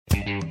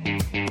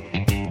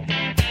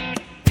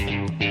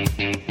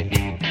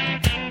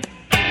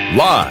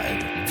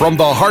Live from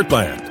the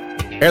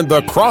heartland and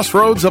the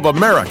crossroads of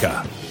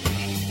America,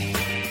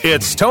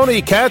 it's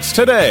Tony Katz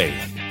Today.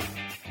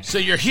 So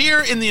you're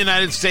here in the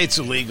United States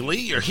illegally.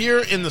 You're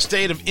here in the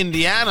state of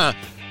Indiana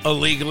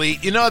illegally.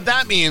 You know what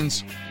that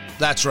means?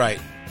 That's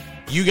right.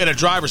 You get a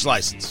driver's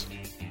license.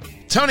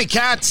 Tony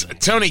Katz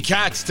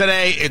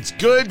Today. It's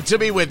good to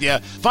be with you.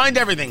 Find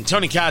everything,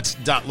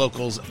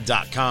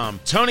 TonyKatz.locals.com.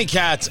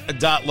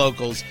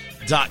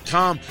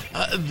 TonyKatz.locals.com.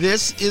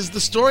 This is the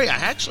story. I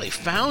actually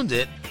found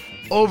it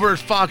over at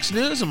Fox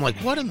News. I'm like,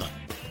 what in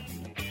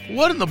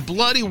the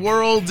bloody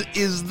world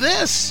is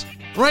this?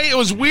 Right? It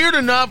was weird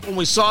enough when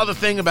we saw the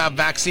thing about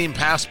vaccine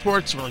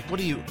passports. We're like,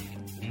 what are you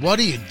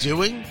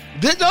doing?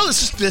 No,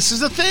 this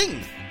is a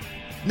thing.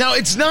 Now,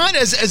 it's not,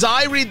 as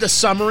I read the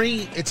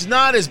summary, it's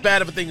not as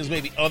bad of a thing as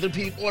maybe other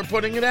people are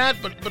putting it at,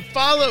 but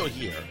follow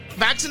here.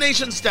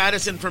 Vaccination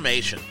status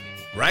information,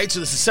 right? So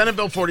this is Senate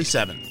Bill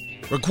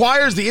 47.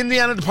 Requires the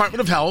Indiana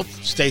Department of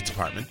Health, State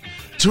Department,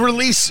 to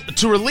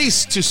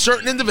release to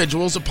certain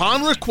individuals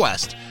upon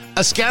request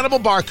a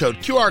scannable barcode,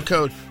 QR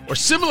code, or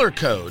similar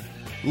code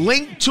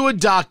linked to a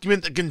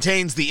document that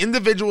contains the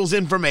individual's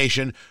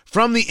information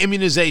from the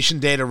Immunization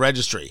Data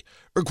Registry.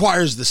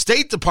 Requires the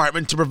State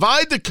Department to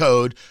provide the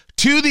code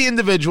to the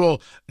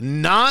individual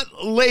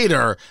not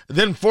later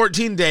than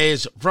 14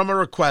 days from a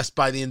request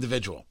by the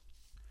individual.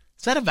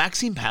 Is that a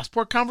vaccine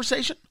passport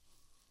conversation?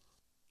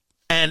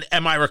 And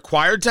am I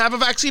required to have a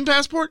vaccine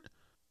passport?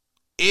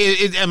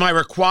 Am I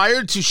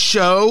required to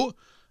show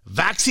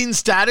vaccine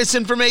status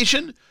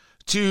information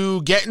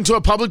to get into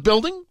a public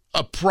building,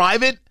 a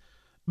private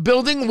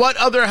building? What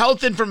other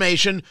health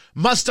information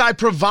must I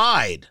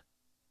provide?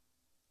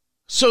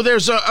 So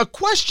there's a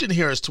question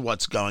here as to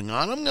what's going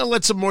on. I'm going to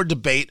let some more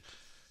debate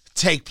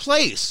take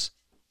place.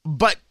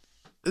 But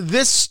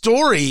this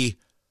story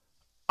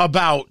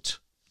about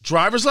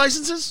driver's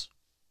licenses,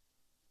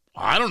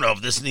 I don't know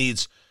if this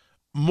needs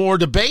more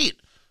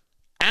debate.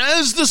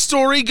 As the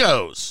story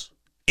goes,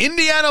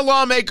 Indiana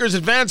lawmakers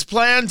advance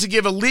plan to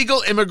give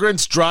illegal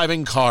immigrants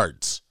driving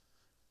cards.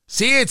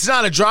 See, it's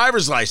not a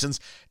driver's license,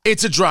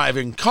 it's a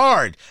driving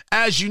card.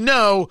 As you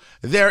know,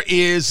 there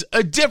is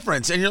a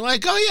difference. And you're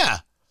like, oh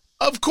yeah,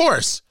 of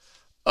course,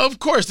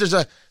 there's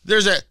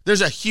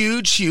a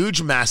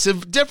huge,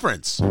 massive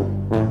difference.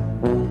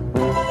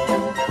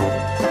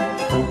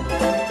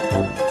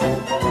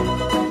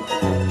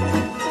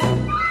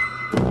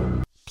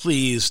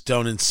 Please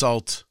don't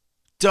insult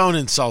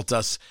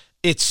us.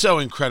 It's so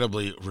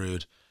incredibly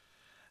rude.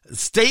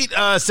 State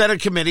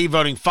Senate committee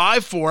voting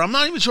 5-4. I'm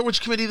not even sure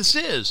which committee this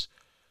is.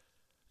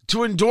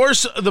 To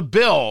endorse the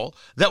bill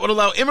that would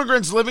allow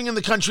immigrants living in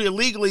the country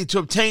illegally to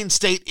obtain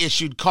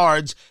state-issued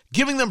cards,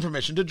 giving them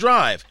permission to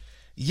drive.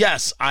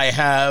 Yes, I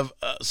have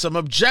some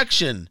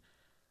objection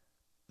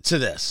to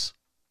this.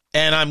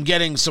 And I'm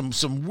getting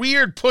some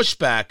weird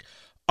pushback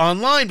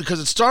online because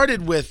it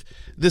started with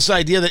this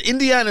idea that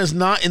Indiana is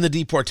not in the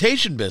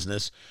deportation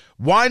business.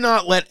 Why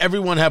not let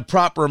everyone have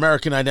proper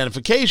American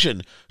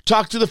identification?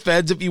 Talk to the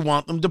feds if you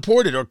want them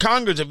deported, or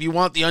Congress if you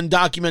want the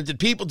undocumented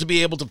people to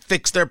be able to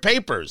fix their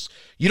papers.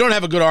 You don't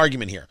have a good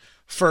argument here.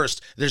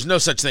 First, there's no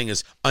such thing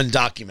as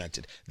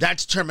undocumented.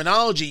 That's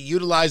terminology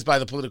utilized by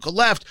the political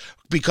left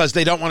because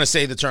they don't want to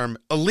say the term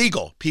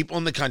illegal. People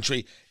in the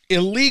country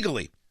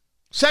illegally.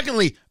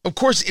 Secondly, of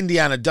course,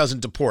 Indiana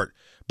doesn't deport.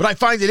 But I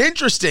find it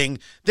interesting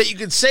that you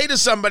can say to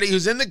somebody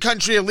who's in the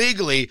country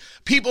illegally,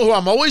 people who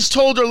I'm always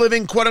told are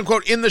living, quote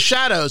unquote, in the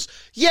shadows,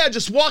 yeah,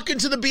 just walk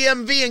into the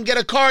BMV and get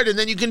a card and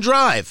then you can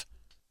drive.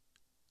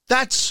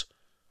 That's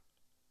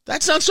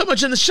not so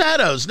much in the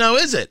shadows, now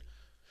is it?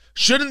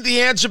 Shouldn't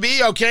the answer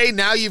be, okay,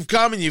 now you've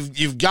come and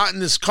you've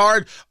gotten this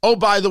card. Oh,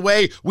 by the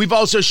way, we've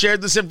also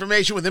shared this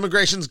information with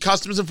Immigration and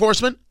Customs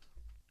Enforcement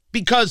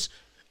because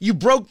you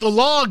broke the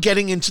law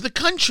getting into the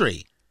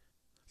country.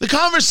 The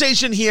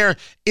conversation here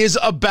is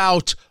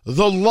about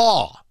the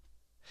law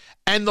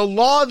and the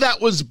law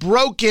that was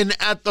broken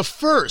at the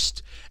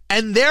first.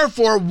 And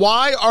therefore,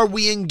 why are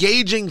we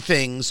engaging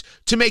things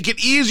to make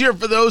it easier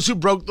for those who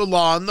broke the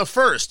law in the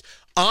first?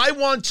 I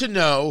want to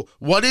know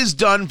what is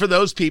done for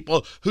those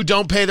people who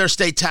don't pay their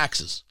state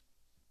taxes.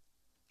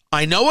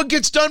 I know what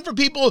gets done for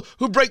people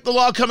who break the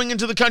law coming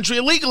into the country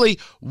illegally.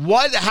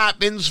 What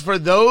happens for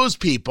those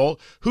people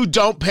who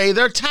don't pay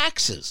their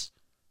taxes?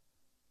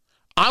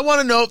 I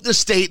want to know if the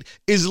state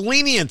is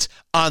lenient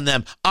on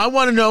them. I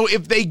want to know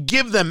if they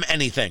give them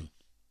anything.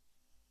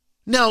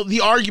 Now, the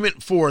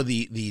argument for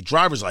the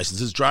driver's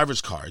licenses,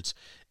 driver's cards,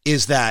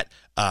 is that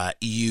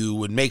you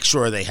would make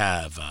sure they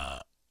have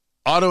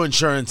auto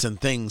insurance and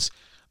things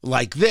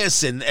like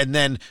this. And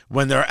then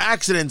when there are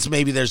accidents,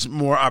 maybe there's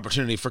more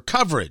opportunity for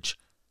coverage.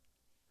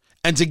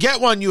 And to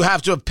get one, you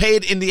have to have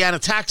paid Indiana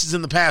taxes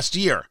in the past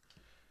year.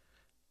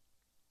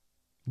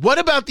 What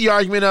about the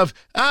argument of,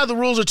 the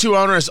rules are too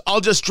onerous,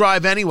 I'll just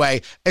drive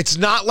anyway. It's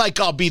not like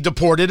I'll be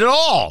deported at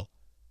all.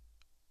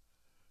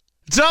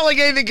 It's not like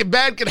anything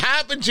bad could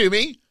happen to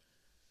me.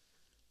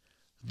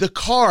 The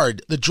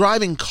card, the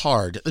driving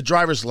card, the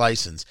driver's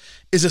license,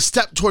 is a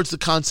step towards the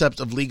concept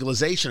of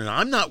legalization, and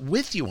I'm not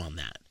with you on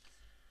that.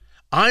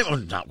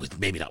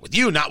 Maybe not with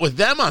you, not with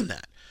them on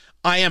that.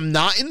 I am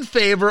not in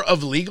favor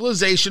of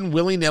legalization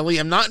willy-nilly.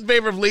 I'm not in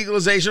favor of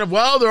legalization of,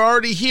 well, they're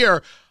already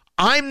here.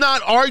 I'm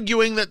not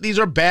arguing that these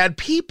are bad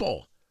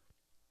people.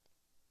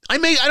 I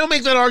don't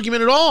make that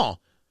argument at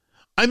all.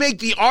 I make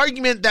the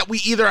argument that we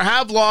either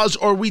have laws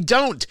or we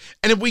don't.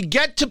 And if we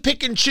get to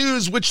pick and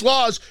choose which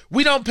laws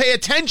we don't pay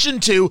attention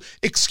to,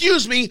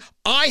 excuse me,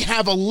 I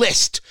have a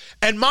list.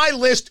 And my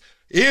list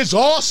is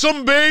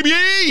awesome,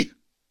 baby.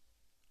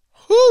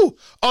 Whoo.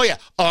 Oh, yeah.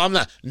 Oh, I'm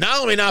not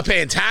only not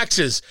paying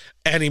taxes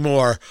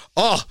anymore.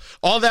 Oh,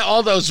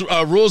 all those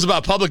rules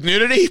about public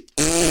nudity.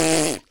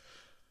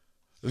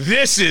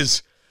 This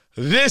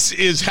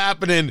is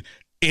happening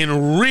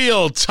in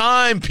real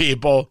time,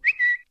 people.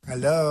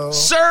 Hello.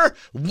 Sir,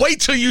 wait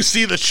till you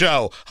see the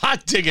show.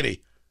 Hot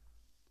diggity.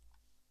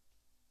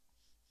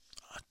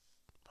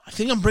 I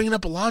think I'm bringing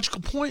up a logical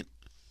point,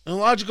 a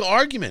logical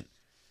argument.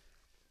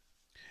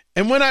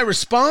 And when I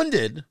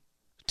responded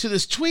to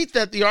this tweet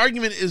that the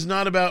argument is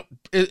about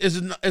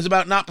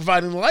not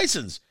providing the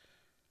license,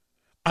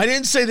 I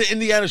didn't say that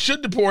Indiana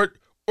should deport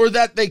or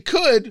that they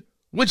could,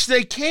 which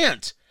they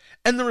can't.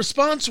 And the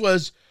response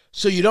was,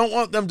 so you don't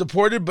want them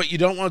deported, but you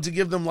don't want to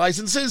give them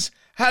licenses?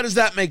 How does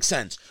that make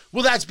sense?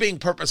 Well, that's being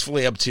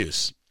purposefully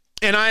obtuse.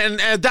 And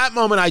at that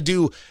moment, I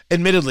do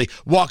admittedly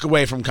walk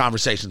away from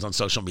conversations on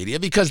social media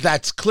because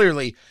that's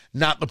clearly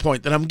not the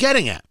point that I'm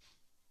getting at.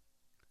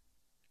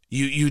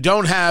 You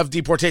don't have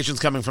deportations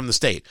coming from the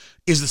state.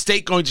 Is the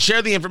state going to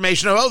share the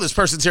information of, oh, this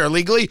person's here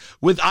illegally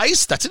with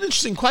ICE? That's an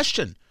interesting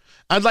question.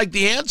 I'd like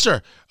the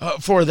answer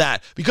for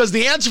that, because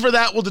the answer for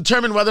that will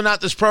determine whether or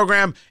not this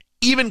program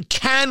even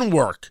can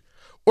work.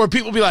 Or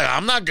people be like,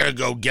 I'm not going to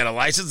go get a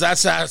license.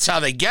 That's how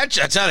they get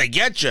you. That's how they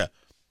get you.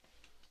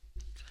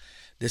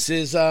 This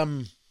is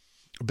a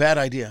bad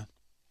idea,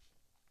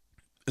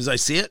 as I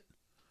see it,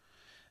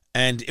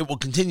 and it will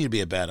continue to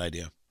be a bad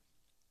idea.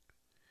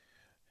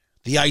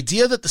 The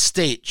idea that the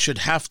state should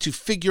have to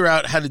figure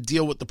out how to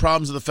deal with the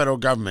problems of the federal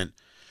government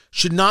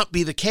should not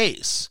be the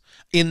case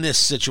in this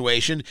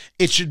situation.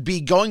 It should be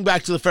going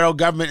back to the federal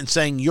government and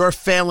saying, you're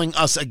failing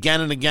us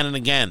again and again and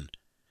again,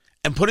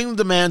 and putting the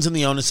demands and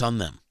the onus on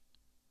them.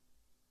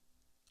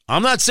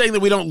 I'm not saying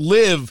that we don't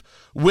live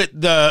with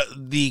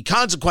the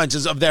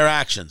consequences of their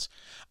actions.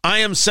 I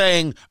am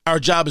saying our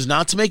job is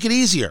not to make it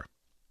easier.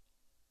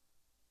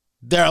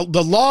 The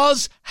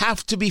laws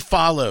have to be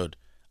followed.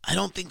 I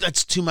don't think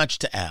that's too much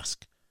to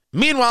ask.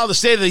 Meanwhile, the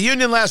State of the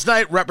Union last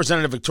night,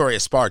 Representative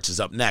Victoria Spartz is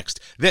up next.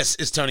 This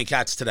is Tony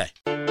Katz Today.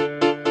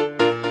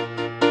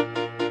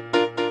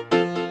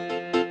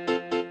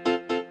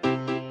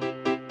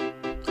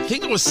 I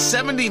think it was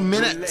 70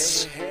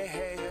 minutes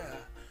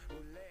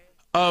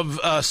of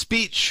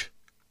speech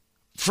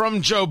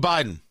from Joe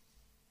Biden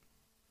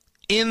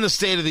in the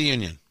State of the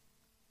Union.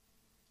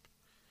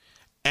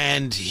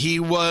 And he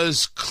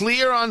was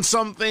clear on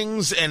some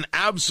things and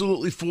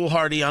absolutely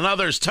foolhardy on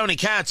others. Tony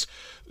Katz,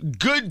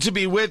 good to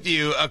be with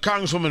you.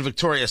 Congresswoman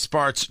Victoria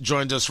Spartz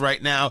joins us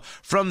right now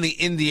from the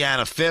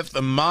Indiana 5th,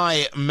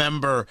 my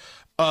member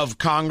of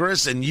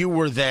Congress, and you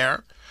were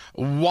there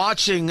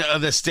watching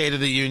the State of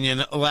the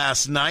Union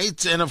last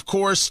night. And, of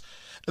course,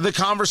 the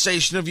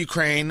conversation of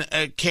Ukraine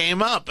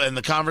came up, and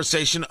the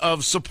conversation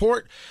of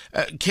support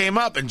came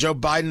up. And Joe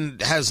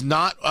Biden has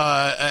not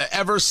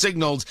ever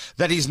signaled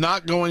that he's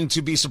not going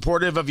to be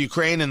supportive of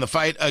Ukraine in the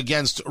fight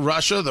against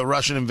Russia, the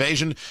Russian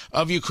invasion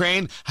of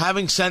Ukraine,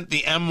 having sent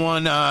the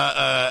A1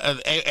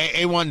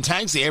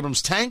 tanks, the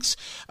Abrams tanks,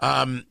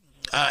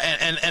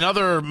 and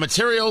other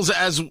materials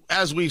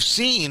as we've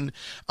seen.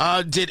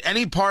 Did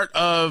any part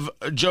of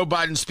Joe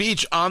Biden's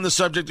speech on the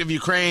subject of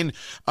Ukraine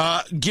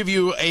give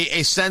you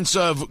a sense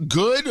of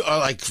good, or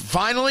like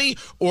finally,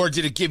 or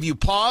did it give you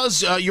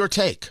pause? Your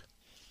take?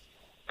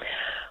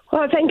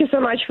 Well, thank you so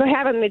much for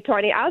having me,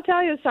 Tony. I'll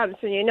tell you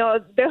something. You know,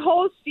 the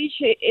whole speech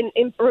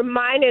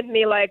reminded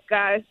me like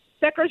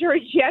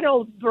Secretary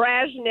General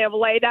Brezhnev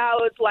laid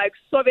out like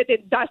Soviet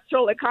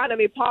industrial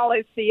economy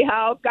policy,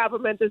 how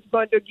government is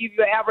going to give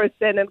you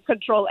everything and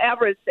control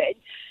everything.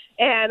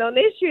 And on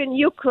the issue in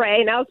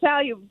Ukraine, I'll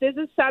tell you, this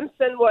is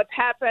something what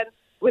happened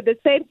with the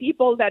same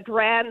people that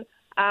ran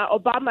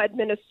Obama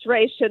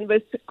administration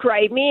with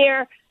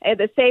Crimea, and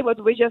the same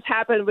what we just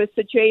happened with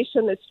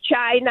situation with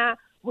China.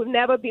 We've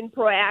never been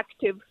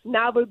proactive.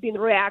 Now we've been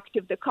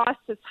reactive. The cost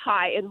is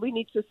high, and we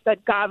need to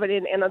start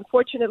governing. And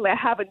unfortunately, I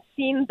haven't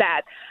seen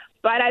that.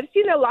 But I've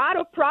seen a lot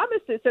of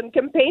promises and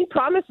campaign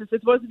promises.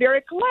 It was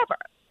very clever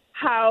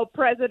how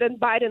President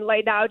Biden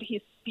laid out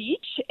his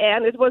speech,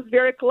 and it was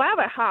very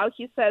clever how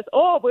he says,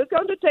 oh, we're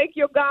going to take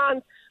your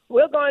guns.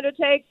 We're going to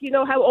take,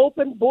 have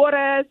open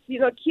borders,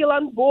 kill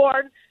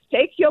unborn,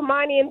 take your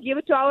money and give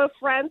it to our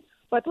friends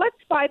but let's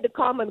find the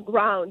common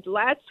ground.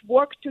 Let's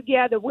work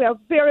together. We are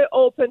very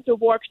open to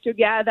work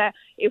together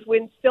if we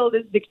instill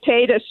this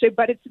dictatorship,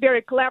 but it's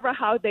very clever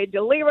how they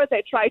deliver.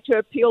 They try to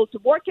appeal to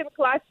working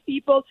class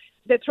people.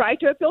 They try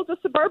to appeal to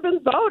suburban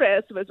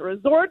voters with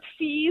resort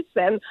fees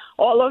and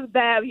all of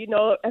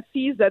the,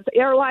 fees that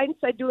airlines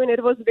are doing.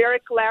 It was very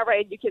clever,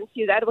 and you can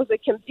see that was a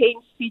campaign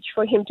speech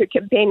for him to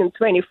campaign in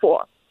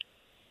 24.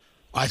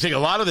 I think a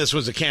lot of this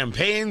was a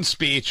campaign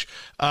speech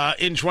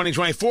in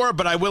 2024,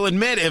 but I will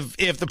admit,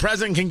 if the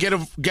president can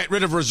get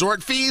rid of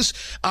resort fees,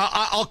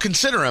 I'll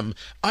consider him.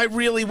 I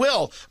really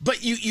will.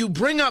 But you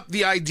bring up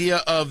the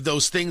idea of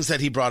those things that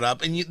he brought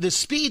up, and the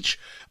speech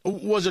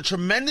was a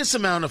tremendous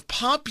amount of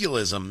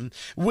populism,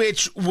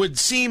 which would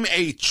seem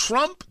a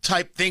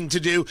Trump-type thing to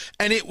do,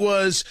 and it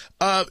was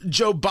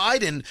Joe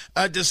Biden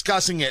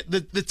discussing it.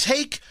 The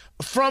take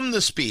from the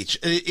speech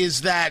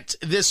is that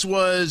this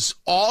was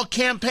all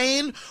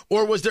campaign,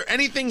 or was there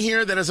anything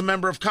here that as a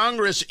member of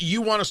Congress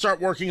you want to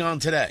start working on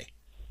today?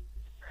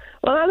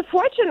 Well,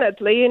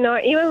 unfortunately,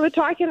 even we're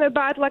talking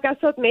about, like I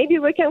thought, maybe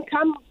we can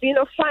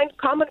find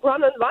common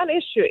ground on one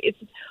issue. It's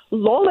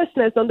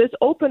lawlessness on this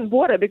open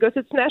border because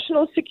it's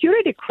national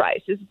security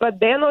crisis, but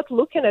they're not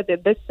looking at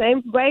it the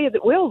same way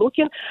that we're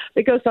looking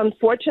because,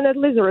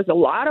 unfortunately, there is a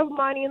lot of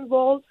money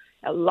involved.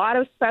 A lot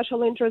of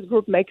special interest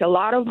groups make a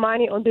lot of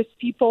money on these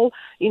people,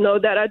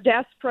 that are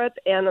desperate.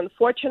 And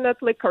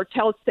unfortunately,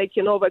 cartels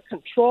taking over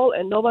control,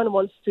 and no one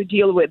wants to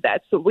deal with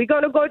that. So we're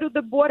going to go to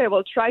the border.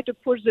 We'll try to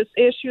push these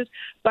issues.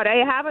 But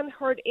I haven't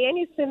heard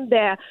anything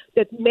there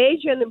that's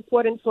major and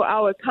important for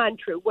our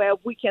country where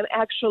we can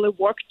actually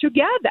work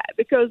together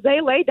because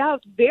they laid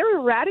out very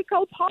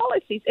radical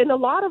policies and a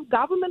lot of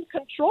government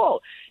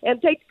control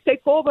and take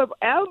over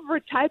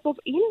every type of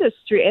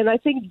industry. And I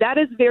think that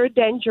is very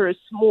dangerous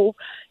move.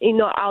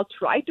 I'll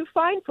try to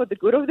find, for the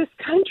good of this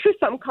country,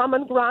 some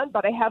common ground,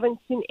 but I haven't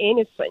seen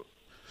anything.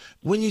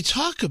 When you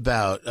talk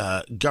about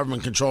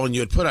government control, and you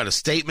had put out a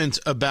statement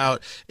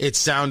about it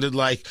sounded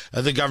like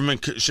the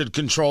government should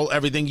control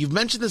everything. You've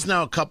mentioned this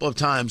now a couple of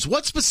times.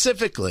 What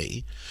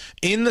specifically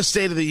in the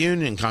State of the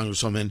Union,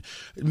 Congresswoman,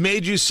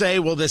 made you say,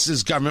 well, this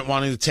is government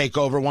wanting to take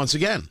over once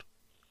again?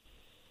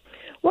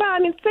 Well,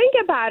 think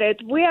about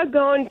it. We are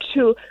going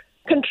to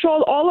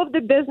control all of the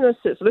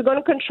businesses. We're going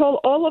to control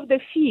all of the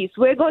fees.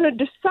 We're going to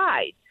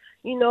decide,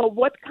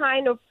 what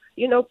kind of,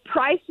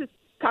 prices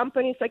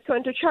companies are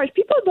going to charge.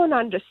 People don't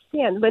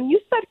understand. When you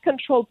start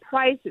control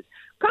prices,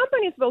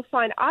 companies will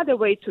find other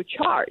way to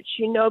charge.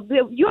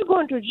 You're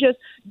going to just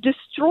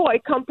destroy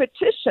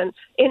competition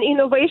and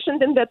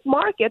innovation in that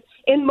market.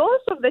 And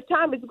most of the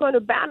time, it's going to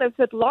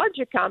benefit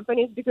larger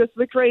companies because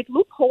we create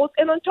loopholes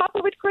and on top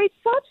of it, create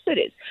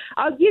subsidies.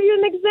 I'll give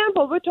you an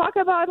example. We talk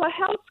about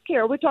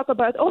healthcare. We talk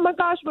about, oh my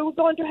gosh, we're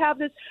going to have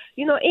this,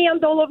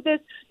 and all of this,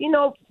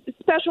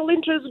 special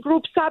interest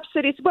group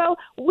subsidies. Well,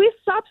 we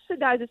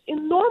subsidize this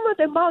enormous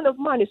amount of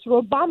money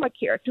through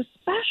Obamacare to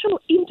special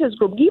interest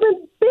group,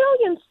 giving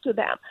billions to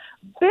them.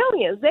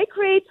 Billions. They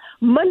create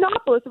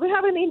monopolies. We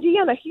have in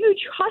Indiana huge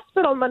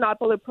hospital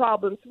monopoly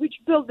problems, which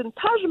build in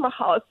Taj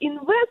Mahal,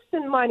 invest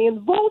in money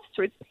in Wall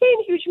Street,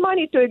 paying huge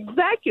money to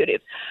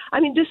executives.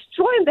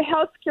 Destroying the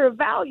healthcare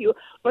value.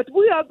 But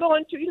we are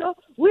going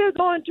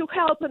to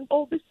help and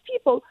all these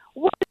people.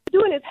 What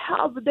they're doing is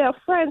help their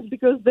friends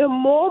because the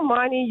more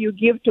money you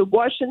give to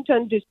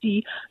Washington,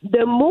 D.C.,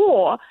 the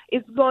more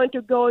it's going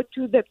to go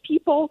to the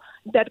people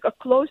that are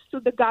close to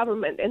the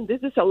government. And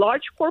this is a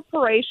large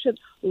corporation,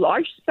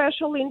 large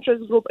special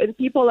interest group, and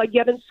people are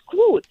getting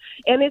screwed.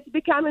 And it's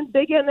becoming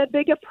bigger and a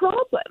bigger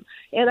problem.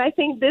 And I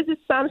think this is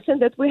something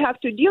that we have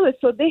to deal with.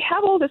 So they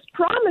have all these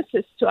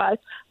promises to us,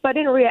 but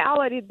in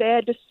reality,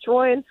 they're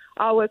destroying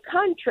our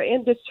country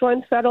and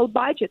destroying federal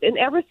budget. And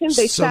everything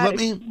they said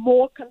is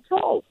more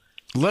control.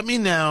 Let me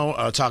now,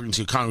 talking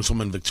to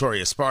Congresswoman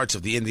Victoria Spartz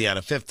of the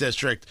Indiana 5th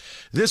District.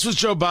 This was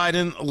Joe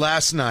Biden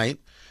last night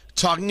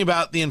talking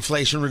about the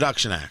Inflation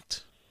Reduction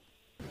Act.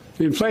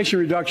 The Inflation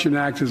Reduction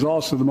Act is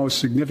also the most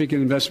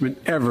significant investment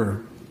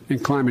ever in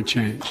climate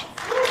change.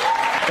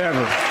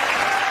 Ever.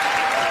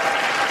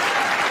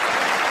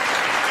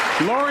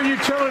 Lowering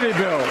utility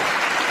bills,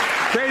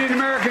 creating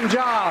American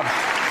jobs,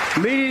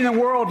 leading the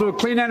world to a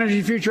clean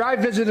energy future. I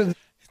visited.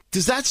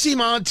 Does that seem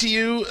odd to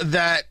you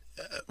that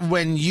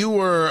when you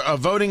were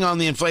voting on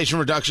the Inflation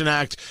Reduction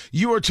Act,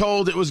 you were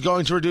told it was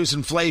going to reduce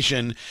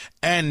inflation,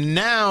 and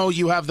now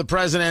you have the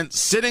president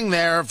sitting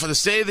there for the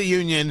State of the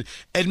Union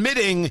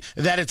admitting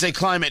that it's a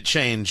climate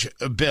change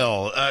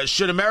bill?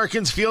 Should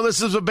Americans feel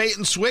this is a bait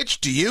and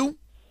switch? Do you?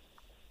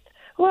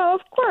 Well,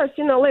 of course,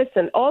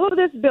 listen, all of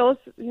these bills,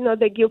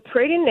 they give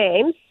pretty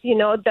names,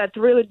 that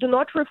really do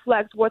not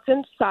reflect what's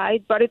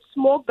inside, but it's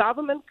more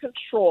government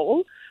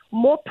control,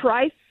 more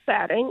price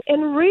setting,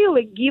 and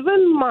really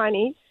giving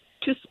money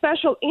to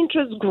special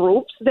interest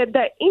groups that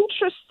they're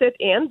interested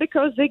in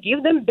because they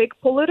give them big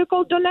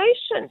political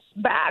donations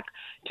back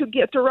to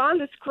run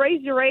these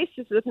crazy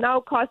races that now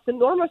cost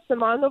enormous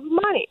amount of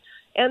money.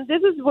 And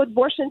this is what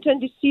Washington,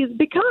 D.C. is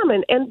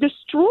becoming and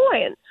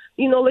destroying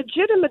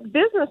legitimate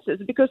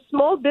businesses, because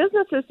small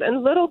businesses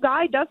and little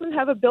guy doesn't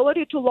have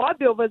ability to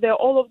lobby over there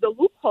all of the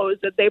loopholes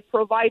that they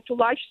provide to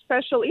large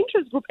special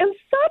interest group and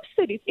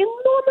subsidies,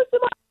 enormous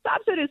amount of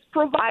subsidies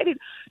provided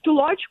to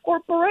large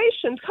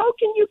corporations. How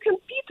can you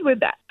compete with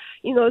that?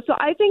 So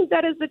I think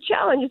that is the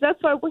challenge.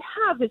 That's why we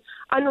have this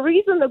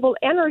unreasonable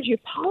energy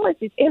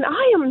policies. And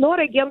I am not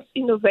against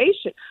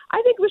innovation.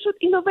 I think we should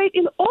innovate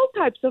in all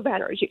types of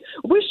energy.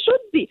 We should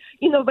be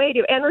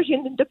innovative, energy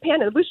and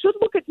independent. We should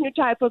look at new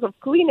types of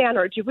clean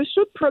energy. We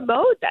should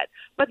promote that.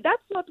 But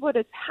that's not what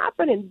is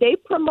happening. They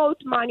promote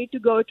money to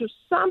go to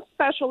some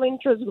special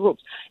interest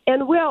groups.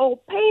 And we're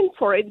all paying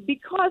for it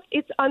because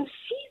it's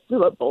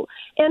unfeasible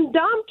and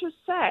dumb to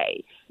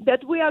say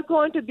that we are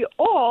going to be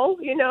all,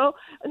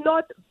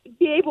 not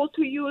be able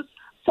to use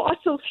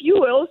fossil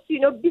fuels,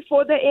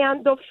 before the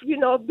end of,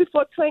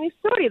 before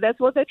 2030. That's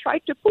what they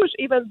tried to push.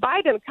 Even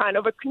Biden kind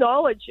of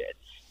acknowledged it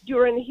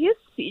during his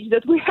speech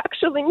that we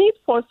actually need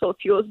fossil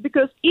fuels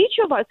because each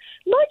of us,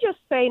 not just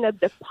paying at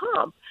the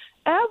pump,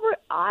 every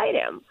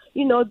item,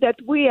 that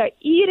we are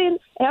eating,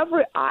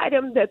 every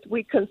item that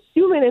we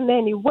consuming in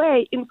any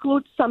way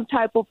includes some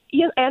type of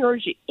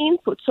energy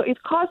input. So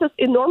it costs us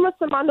enormous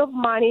amount of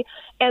money,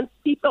 and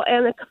people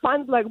and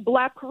funds like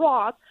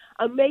BlackRock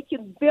are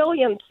making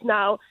billions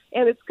now,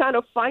 and it's kind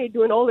of funny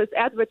doing all this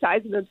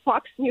advertising on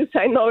Fox News,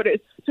 I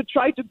noticed, to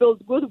try to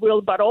build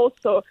goodwill, but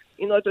also,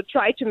 to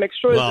try to make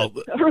sure that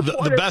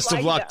the best like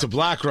of luck to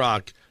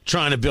BlackRock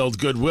trying to build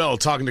goodwill,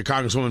 talking to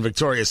Congresswoman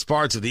Victoria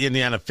Spartz of the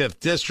Indiana 5th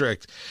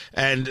District.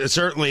 And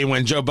certainly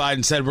when Joe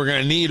Biden said we're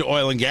going to need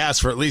oil and gas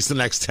for at least the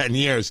next 10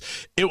 years,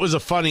 it was a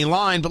funny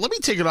line. But let me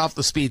take it off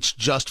the speech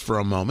just for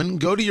a moment and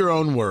go to your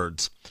own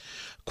words.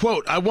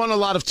 Quote, I won a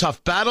lot of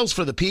tough battles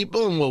for the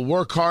people and will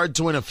work hard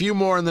to win a few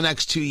more in the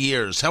next 2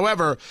 years.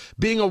 However,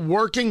 being a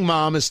working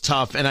mom is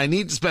tough, and I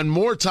need to spend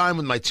more time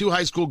with my 2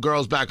 high school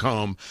girls back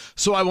home,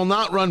 so I will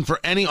not run for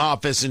any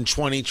office in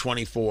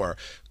 2024.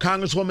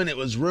 Congresswoman, it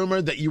was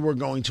rumored that you were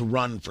going to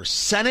run for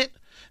Senate,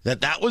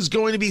 that was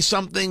going to be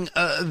something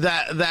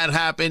that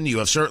happened. You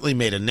have certainly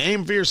made a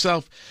name for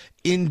yourself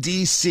in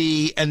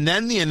D.C., and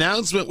then the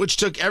announcement, which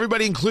took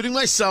everybody, including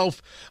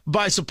myself,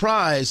 by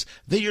surprise,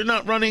 that you're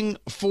not running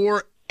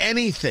for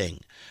anything.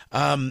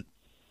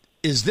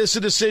 Is this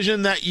a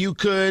decision that you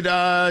could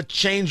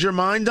change your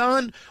mind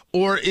on,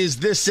 or is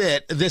this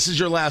it? This is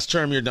your last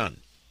term, you're done?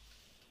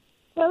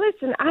 Well,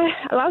 listen,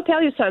 I'll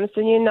tell you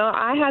something.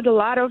 I had a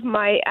lot of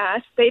my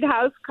State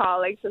House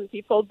colleagues and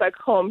people back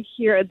home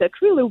here that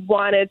really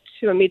wanted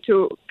me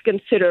to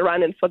consider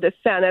running for the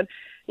Senate,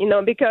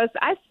 because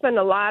I spend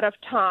a lot of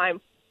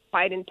time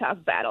fighting tough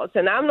battles.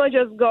 And I'm not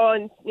just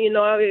going, being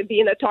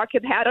a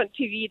talking head on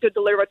TV to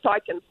deliver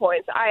talking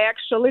points. I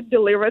actually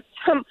delivered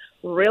some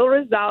real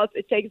results.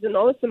 It takes an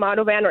enormous amount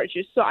of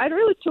energy. So I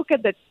really took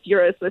it that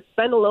seriously,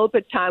 spent a little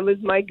bit of time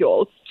with my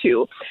girls,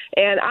 too.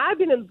 And I've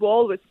been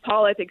involved with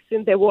politics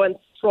since they were in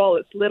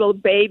strollers, little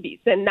babies.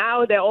 And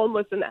now they're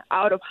almost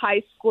out of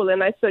high school.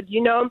 And I said,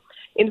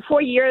 in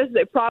 4 years,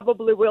 they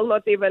probably will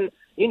not even,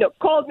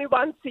 call me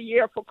once a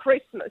year for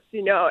Christmas,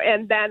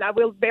 and then I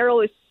will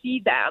barely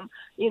see them,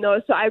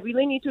 so I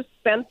really need to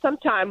spend some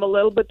time a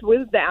little bit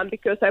with them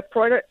because I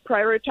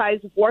prioritize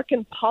work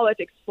in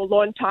politics for a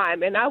long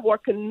time, and I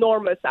work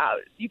enormous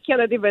hours. You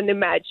cannot even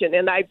imagine.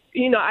 And I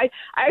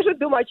actually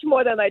do much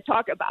more than I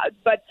talk about,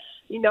 but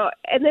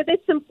and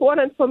it's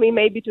important for me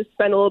maybe to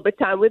spend a little bit of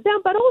time with them,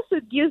 but also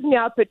it gives me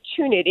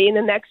opportunity in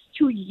the next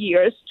 2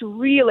 years to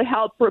really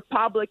help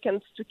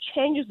Republicans to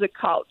change the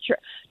culture,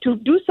 to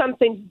do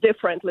something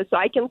differently so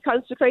I can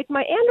concentrate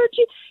my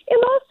energy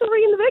and also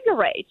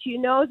reinvigorate.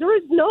 There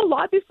is no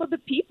lobby for the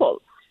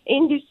people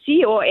in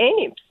D.C. or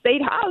any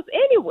state house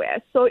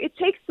anywhere. So it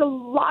takes a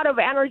lot of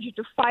energy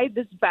to fight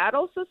this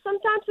battle. So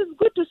sometimes it's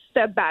good to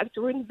step back,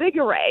 to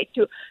reinvigorate,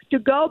 to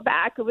go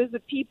back with the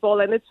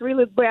people. And it's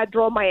really where I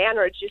draw my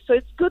energy. So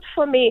it's good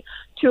for me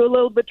to a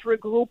little bit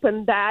regroup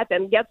in that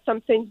and get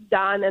some things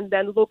done and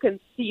then look and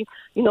see,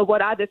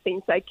 what other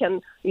things I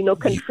can,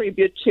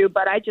 contribute to.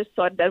 But I just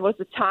thought that was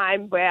a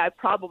time where I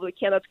probably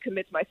cannot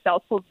commit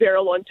myself for a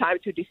very long time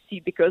to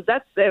D.C. because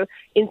that's an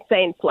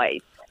insane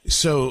place.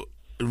 So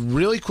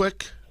really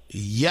quick,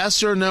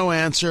 yes or no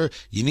answer.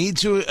 You need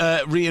to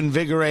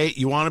reinvigorate.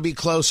 You want to be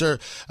closer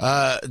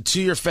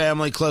to your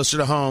family, closer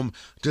to home.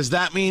 Does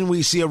that mean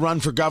we see a run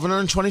for governor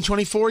in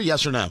 2024?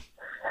 Yes or no?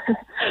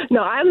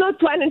 No, I'm not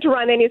planning to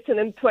run anything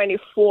in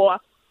 24.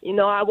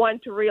 I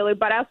want to really,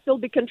 but I'll still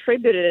be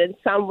contributing in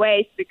some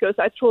ways because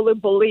I truly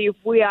believe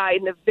we are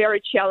in a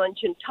very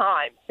challenging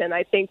times. And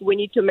I think we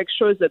need to make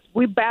sure that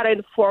we better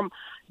inform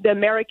the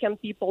American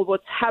people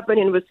what's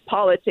happening with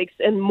politics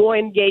and more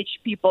engaged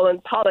people in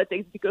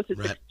politics because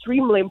it's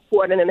extremely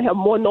important and have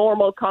more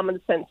normal common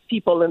sense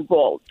people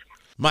involved.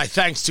 My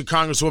thanks to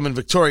Congresswoman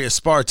Victoria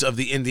Spartz of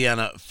the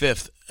Indiana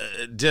 5th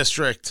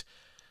District.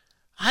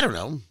 I don't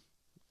know.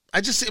 I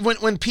just,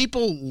 when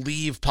people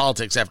leave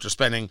politics after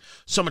spending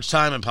so much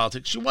time in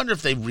politics, you wonder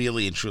if they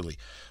really and truly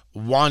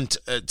want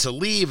to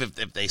leave,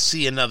 if they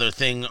see another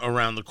thing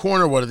around the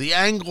corner. What are the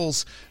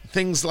angles?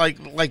 Things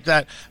like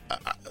that.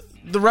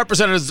 the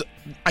representatives,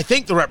 I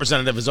think the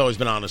representative has always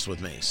been honest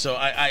with me. So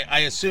I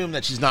assume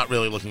that she's not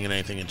really looking at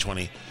anything in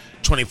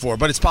 2024.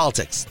 But it's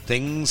politics.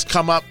 Things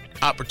come up,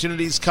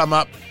 opportunities come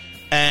up,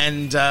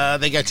 and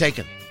they get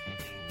taken.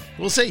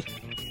 We'll see.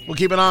 We'll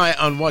keep an eye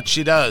on what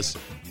she does.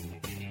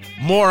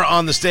 More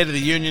on the State of the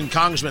Union.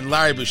 Congressman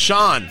Larry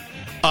Bucshon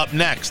up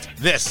next.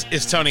 This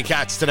is Tony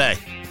Katz Today.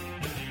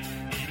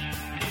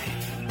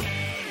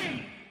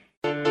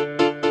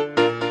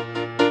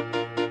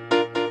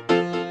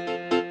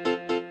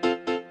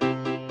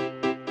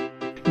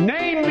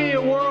 Name me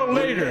a world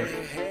leader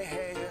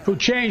who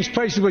changed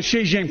places with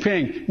Xi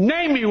Jinping.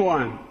 Name me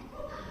one.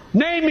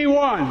 Name me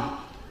one.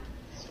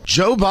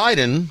 Joe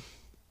Biden,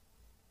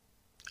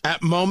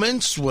 at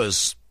moments,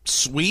 was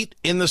sweet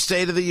in the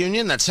State of the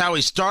Union. That's how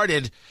he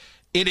started.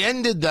 It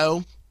ended,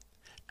 though,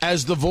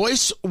 as the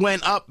voice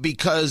went up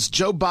because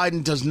Joe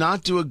Biden does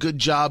not do a good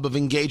job of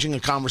engaging a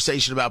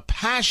conversation about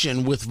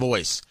passion with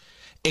voice.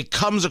 It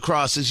comes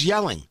across as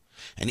yelling.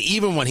 And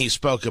even when he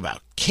spoke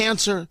about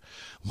cancer,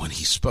 when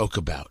he spoke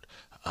about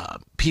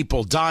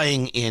people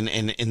dying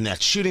in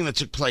that shooting that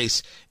took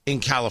place in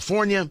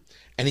California,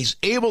 and he's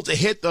able to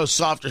hit those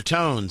softer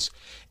tones,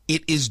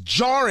 it is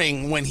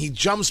jarring when he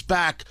jumps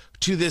back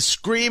to this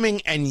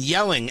screaming and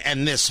yelling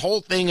and this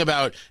whole thing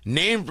about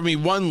name for me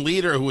one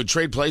leader who would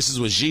trade places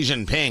with Xi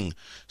Jinping,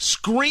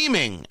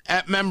 screaming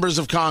at members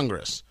of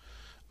Congress.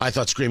 I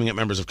thought screaming at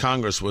members of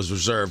Congress was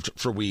reserved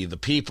for we the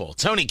people.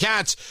 Tony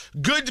Katz,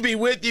 good to be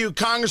with you.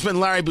 Congressman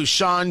Larry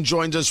Bucshon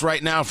joins us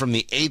right now from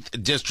the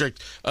 8th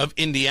District of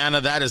Indiana.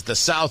 That is the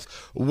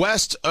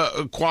southwest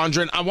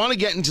quadrant. I want to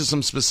get into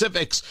some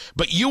specifics,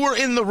 but you were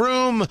in the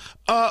room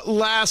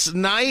last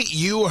night.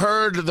 You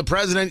heard the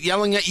president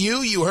yelling at you.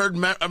 You heard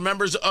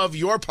members of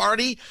your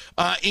party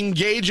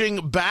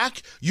engaging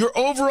back. Your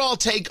overall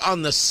take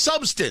on the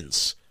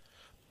substance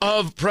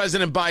of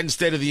President Biden's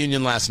State of the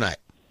Union last night?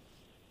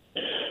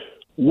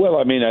 Well,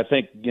 I mean, I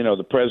think,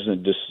 the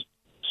president just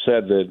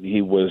said that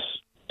he was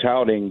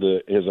touting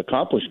his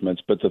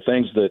accomplishments, but the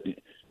things that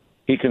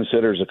he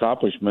considers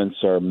accomplishments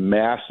are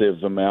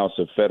massive amounts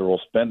of federal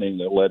spending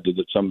that led to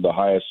some of the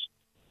highest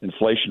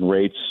inflation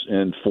rates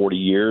in 40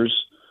 years,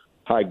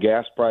 high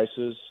gas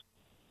prices,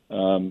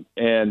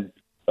 and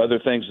other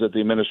things that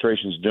the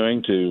administration is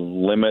doing to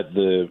limit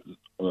the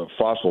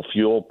fossil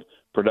fuel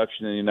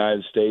production in the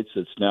United States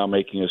that's now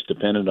making us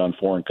dependent on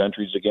foreign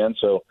countries again.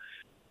 So,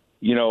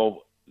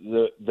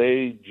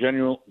 they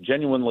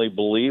genuinely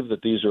believe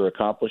that these are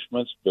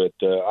accomplishments, but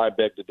I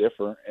beg to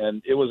differ.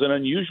 And it was an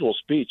unusual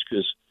speech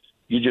because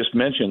you just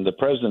mentioned the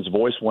president's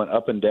voice went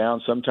up and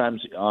down.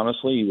 Sometimes,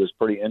 honestly, he was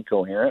pretty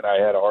incoherent.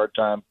 I had a hard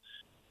time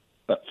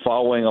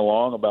following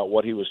along about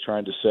what he was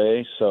trying to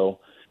say. So,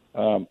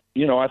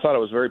 I thought it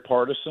was very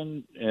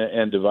partisan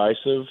and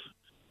divisive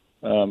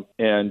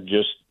and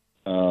just,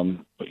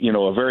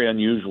 a very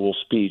unusual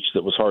speech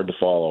that was hard to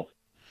follow.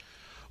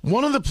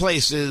 One of the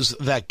places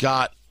that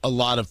got a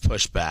lot of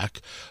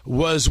pushback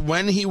was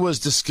when he was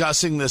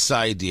discussing this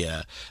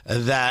idea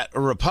that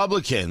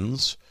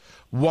Republicans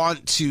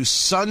want to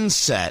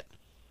sunset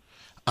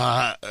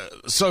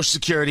Social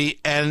Security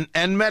and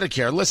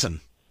Medicare.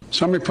 Listen.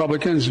 Some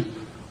Republicans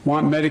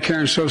want Medicare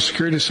and Social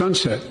Security to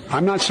sunset.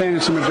 I'm not saying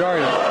it's a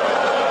majority.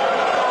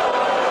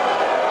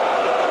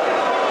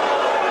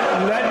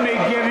 Let me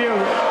give you,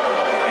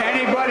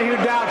 anybody who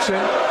doubts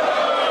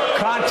it,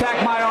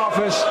 contact my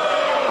office.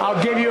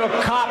 I'll give you a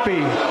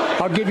copy.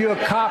 I'll give you a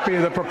copy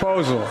of the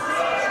proposal.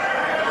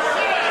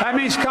 That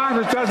means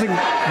Congress doesn't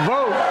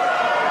vote.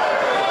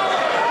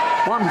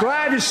 Well, I'm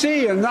glad to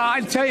see you. And I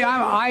tell you,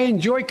 I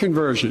enjoy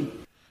conversion.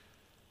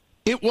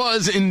 It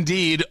was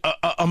indeed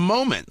a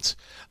moment.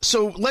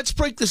 So let's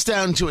break this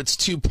down to its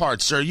two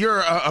parts, sir.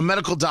 You're a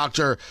medical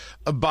doctor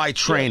by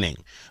training.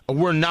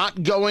 We're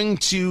not going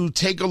to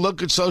take a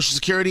look at Social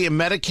Security and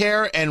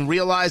Medicare and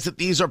realize that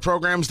these are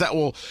programs that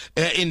will,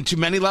 into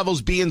many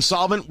levels, be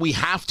insolvent. We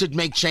have to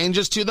make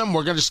changes to them.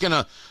 We're just going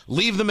to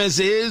leave them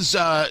as is,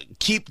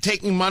 keep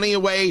taking money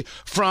away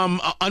from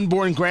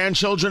unborn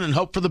grandchildren and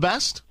hope for the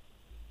best?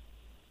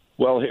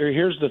 Well,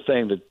 here's the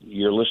thing that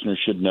your listeners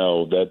should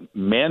know, that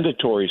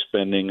mandatory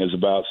spending is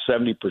about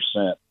 70%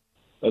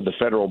 of the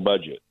federal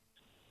budget.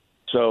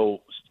 So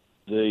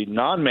the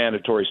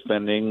non-mandatory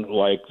spending,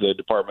 like the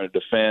Department of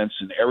Defense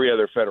and every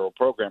other federal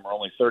program, are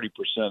only 30%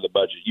 of the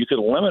budget. You could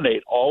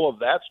eliminate all of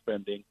that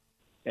spending,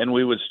 and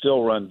we would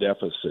still run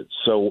deficits.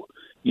 So,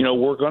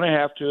 we're going to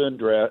have to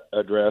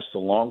address the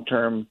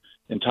long-term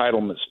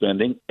entitlement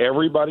spending.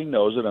 Everybody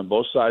knows it on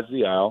both sides of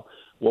the aisle.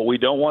 What we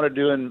don't want to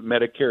do in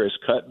Medicare is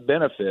cut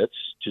benefits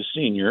to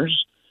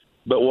seniors,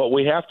 but what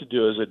we have to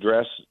do is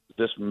address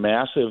this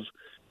massive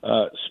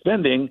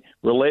spending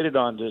related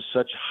to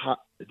such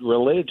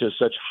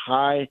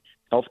high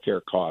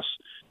healthcare costs.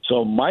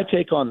 So my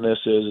take on this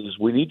is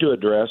we need to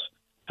address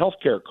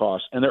healthcare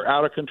costs, and they're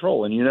out of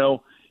control. And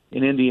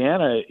in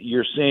Indiana,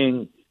 you're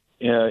seeing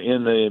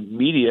in the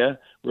media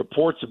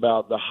reports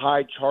about the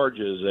high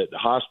charges at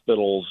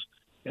hospitals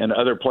and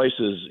other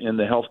places in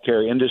the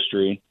healthcare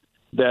industry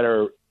that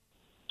are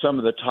some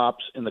of the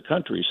tops in the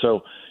country.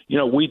 So,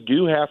 we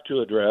do have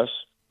to address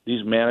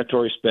these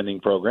mandatory spending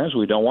programs.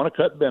 We don't want to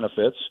cut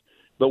benefits,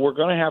 but we're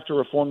going to have to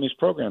reform these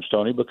programs,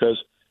 Tony,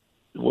 because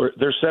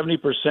they're 70%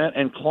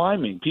 and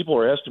climbing. People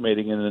are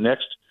estimating in the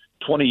next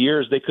 20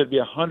 years they could be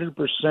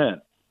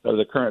 100% of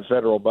the current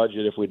federal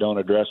budget if we don't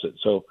address it.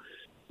 So,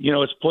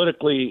 it's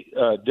politically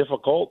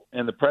difficult,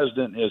 and the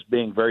president is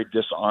being very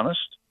dishonest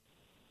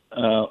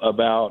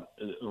about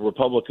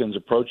Republicans'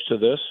 approach to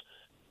this.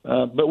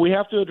 But we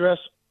have to address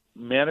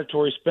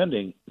mandatory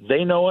spending.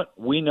 They know it,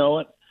 we know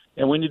it,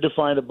 and we need to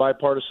find a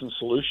bipartisan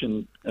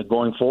solution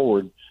going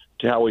forward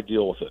to how we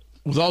deal with it.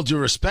 With all due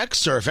respect,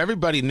 sir, if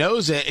everybody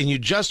knows it and you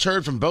just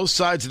heard from both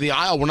sides of the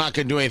aisle, we're not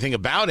going to do anything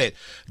about it,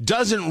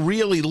 doesn't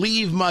really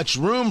leave much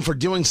room for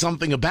doing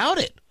something about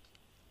it.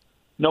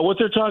 No, what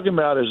they're talking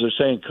about is they're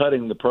saying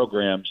cutting the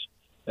programs,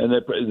 and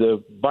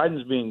the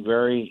Biden's being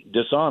very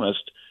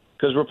dishonest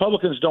because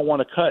Republicans don't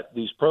want to cut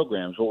these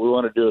programs. What we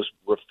want to do is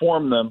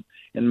reform them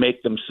and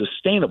make them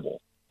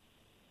sustainable.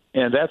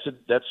 And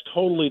that's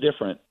totally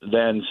different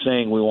than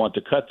saying we want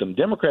to cut them.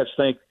 Democrats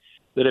think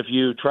that if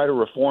you try to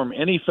reform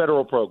any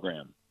federal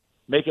program,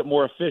 make it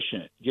more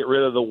efficient, get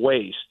rid of the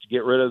waste,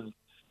 get rid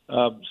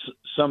of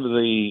some of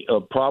the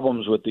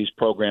problems with these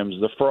programs,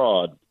 the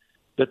fraud,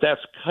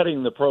 that's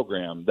cutting the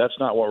program. That's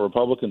not what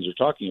Republicans are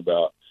talking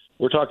about.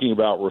 We're talking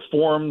about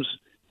reforms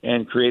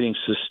and creating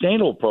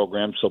sustainable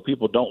programs so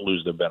people don't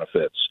lose their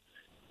benefits.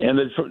 And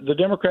the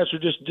Democrats are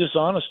just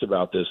dishonest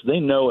about this.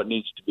 They know it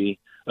needs to be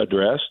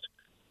addressed,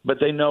 but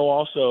they know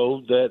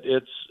also that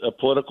it's a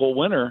political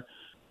winner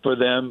for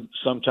them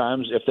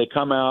sometimes if they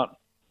come out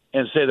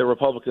and say the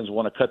Republicans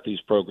want to cut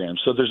these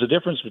programs. So there's a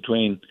difference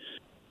between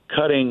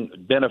cutting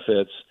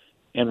benefits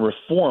and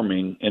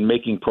reforming and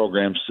making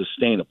programs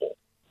sustainable.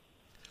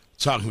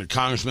 Talking with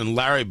Congressman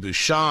Larry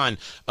Bucshon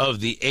of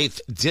the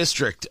 8th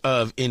District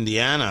of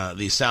Indiana,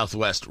 the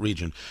Southwest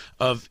region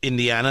of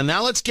Indiana.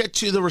 Now let's get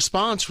to the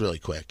response really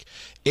quick.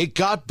 It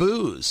got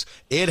boos.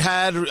 It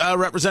had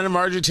Representative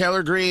Marjorie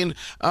Taylor Greene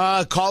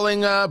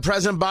calling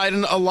President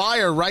Biden a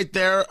liar right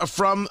there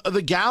from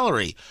the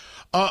gallery.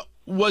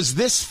 Was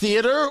this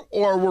theater,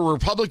 or were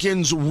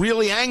Republicans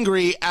really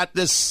angry at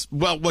this,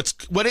 well,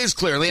 what is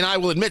clearly, and I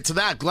will admit to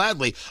that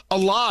gladly, a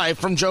lie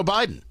from Joe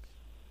Biden?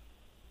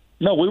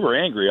 No, we were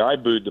angry. I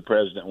booed the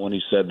president when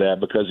he said that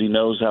because he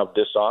knows how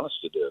dishonest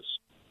it is.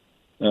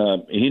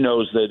 He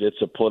knows that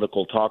it's a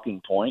political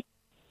talking point,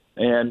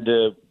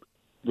 and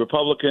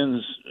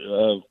Republicans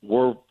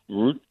were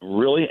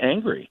really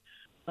angry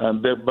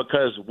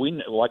because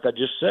like I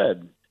just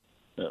said,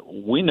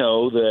 we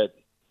know that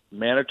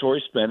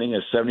mandatory spending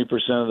is 70%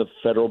 of the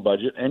federal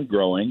budget and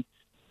growing,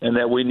 and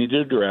that we need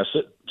to address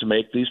it to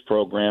make these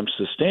programs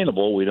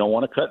sustainable. We don't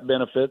want to cut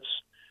benefits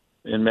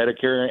in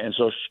Medicare and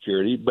Social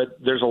Security,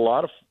 but there's a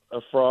lot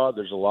of fraud.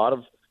 There's a lot of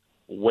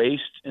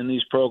waste in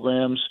these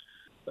programs,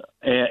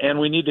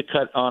 and we need to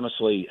cut,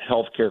 honestly,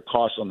 health care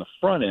costs on the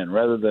front end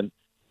rather than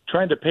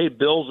trying to pay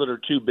bills that are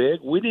too big.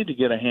 We need to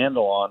get a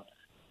handle on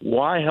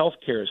why health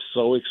care is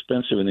so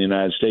expensive in the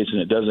United States,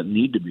 and it doesn't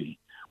need to be.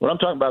 What I'm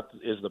talking about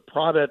is the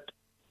product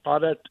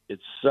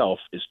itself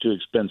is too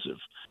expensive,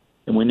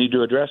 and we need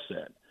to address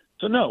that.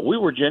 So, no, we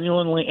were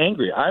genuinely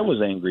angry. I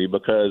was angry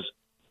because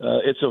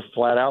it's a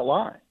flat-out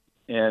lie.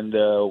 And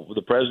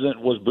the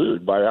president was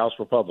booed by House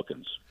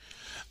Republicans.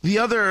 The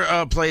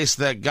other place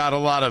that got a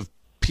lot of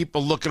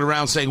people looking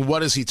around saying,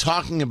 what is he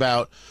talking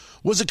about,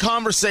 was a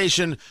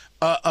conversation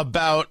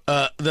about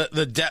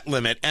the debt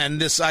limit and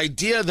this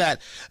idea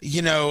that,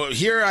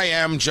 here I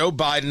am, Joe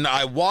Biden,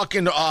 I walk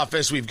into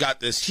office, we've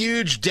got this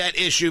huge debt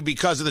issue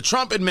because of the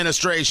Trump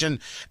administration,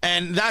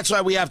 and that's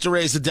why we have to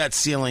raise the debt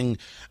ceiling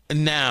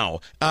now.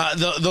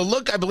 The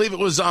look, I believe it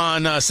was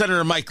on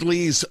Senator Mike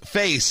Lee's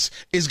face,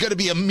 is going to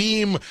be a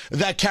meme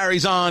that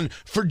carries on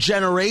for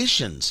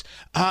generations.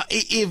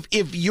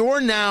 If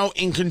you're now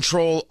in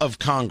control of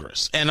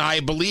Congress, and I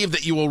believe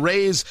that you will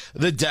raise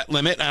the debt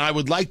limit, and I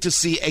would like to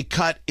see a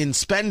cut in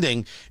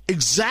spending,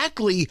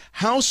 exactly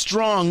how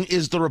strong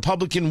is the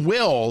Republican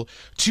will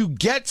to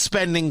get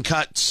spending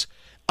cuts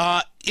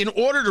in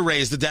order to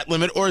raise the debt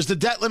limit, or is the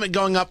debt limit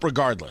going up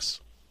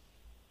regardless?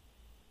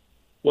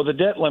 Well, the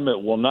debt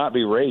limit will not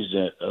be raised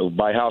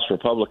by House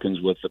Republicans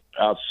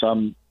without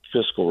some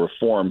fiscal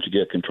reform to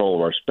get control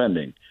of our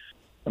spending.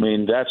 I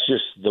mean, that's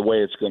just the way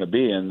it's going to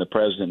be, and the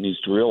president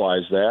needs to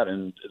realize that,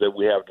 and that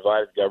we have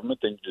divided government.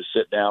 They need to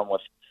sit down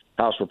with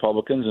House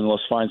Republicans and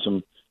let's find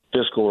some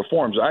fiscal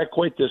reforms. I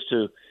equate this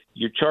to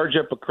you charge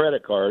up a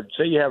credit card.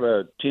 Say you have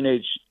a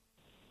teenage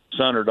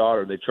son or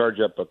daughter, they charge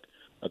up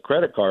a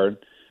credit card.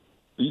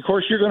 Of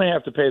course, you're going to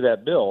have to pay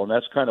that bill, and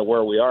that's kind of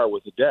where we are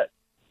with the debt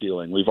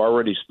ceiling. We've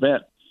already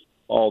spent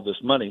all this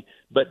money.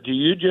 But do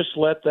you just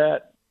let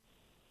that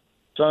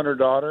son or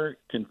daughter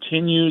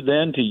continue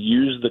then to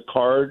use the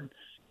card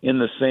in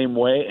the same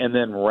way and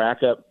then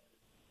rack up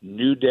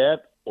new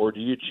debt, or do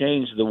you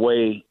change the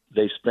way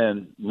they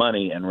spend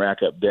money and rack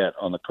up debt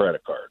on the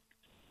credit card?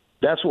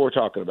 That's what we're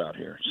talking about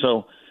here.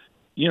 So,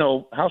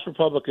 House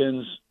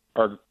Republicans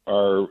have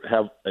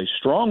a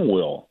strong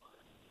will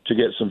to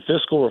get some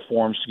fiscal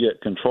reforms to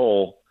get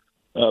control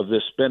of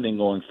this spending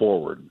going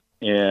forward.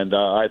 And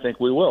I think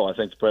we will. I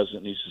think the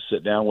president needs to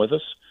sit down with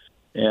us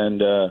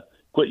and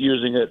quit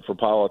using it for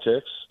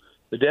politics.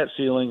 The debt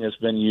ceiling has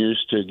been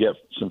used to get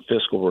some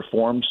fiscal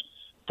reforms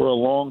for a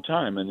long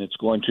time, and it's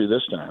going to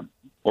this time,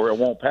 or it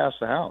won't pass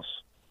the House.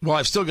 Well,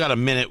 I've still got a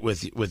minute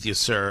with you,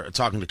 sir,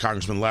 talking to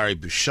Congressman Larry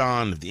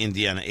Bucshon of the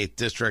Indiana 8th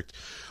District.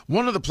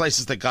 One of the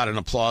places that got an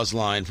applause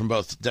line from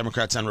both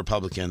Democrats and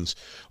Republicans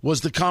was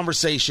the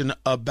conversation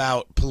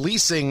about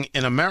policing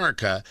in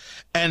America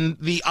and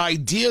the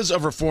ideas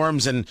of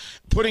reforms and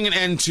putting an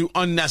end to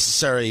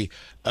unnecessary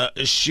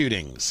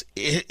shootings.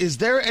 Is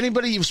there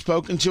anybody you've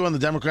spoken to on the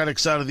Democratic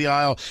side of the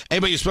aisle,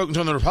 anybody you've spoken to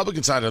on the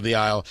Republican side of the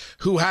aisle,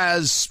 who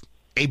has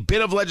a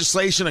bit of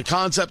legislation, a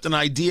concept, an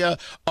idea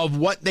of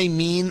what they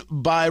mean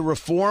by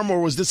reform?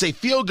 Or was this a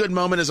feel-good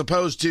moment as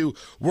opposed to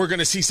we're going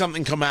to see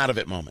something come out of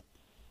it moment?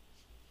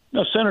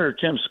 No, Senator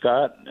Tim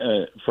Scott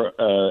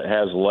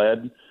has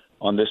led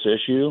on this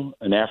issue,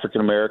 an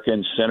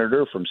African-American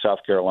senator from South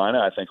Carolina.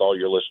 I think all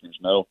your listeners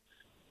know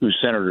who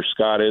Senator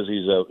Scott is.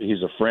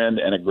 He's a friend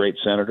and a great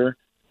senator.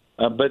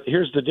 But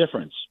here's the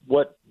difference.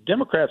 What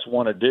Democrats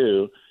want to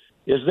do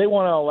is they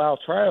want to allow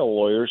trial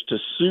lawyers to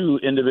sue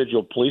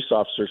individual police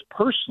officers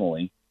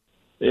personally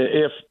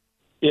if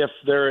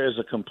there is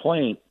a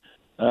complaint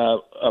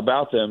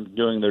about them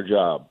doing their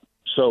job.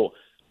 So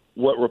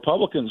what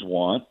Republicans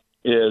want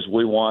is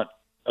we want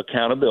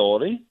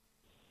accountability,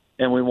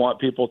 and we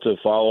want people to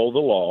follow the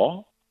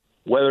law,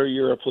 whether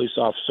you're a police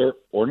officer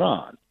or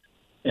not.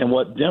 And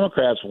what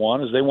Democrats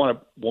want is they want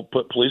to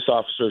put police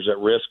officers at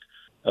risk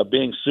of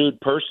being sued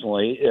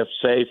personally if,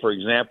 say, for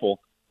example,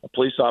 a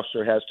police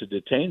officer has to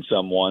detain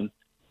someone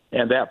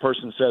and that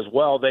person says,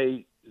 well,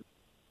 they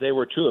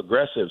were too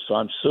aggressive, so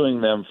I'm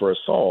suing them for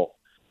assault.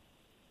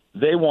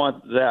 They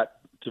want that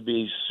to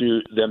be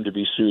them to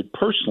be sued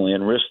personally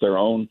and risk their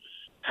own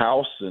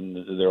house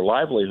and their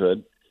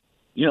livelihood,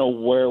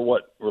 where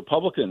what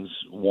Republicans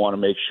want to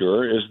make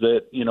sure is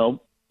that,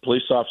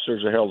 police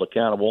officers are held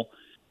accountable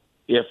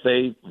if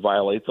they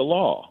violate the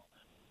law.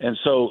 And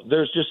so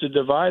there's just a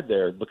divide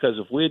there, because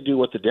if we do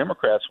what the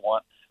Democrats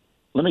want,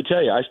 let me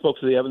tell you, I spoke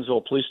to the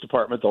Evansville Police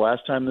Department the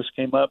last time this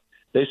came up.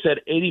 They said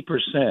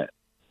 80%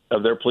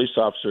 of their police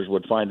officers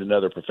would find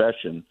another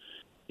profession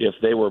if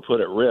they were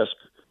put at risk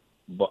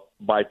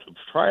by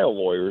trial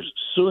lawyers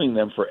suing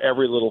them for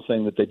every little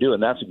thing that they do.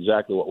 And that's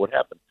exactly what would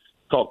happen.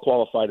 It's called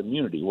qualified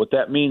immunity. What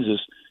that means is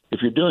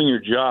if you're doing your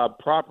job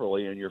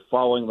properly and you're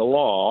following the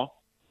law,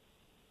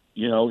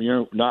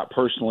 you're not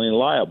personally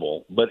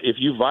liable. But if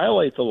you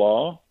violate the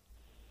law,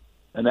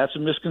 and that's a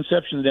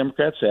misconception the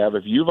Democrats have,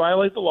 if you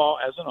violate the law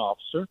as an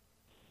officer,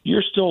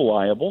 you're still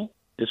liable.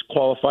 It's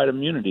qualified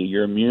immunity.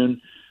 You're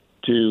immune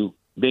to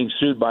being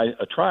sued by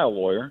a trial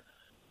lawyer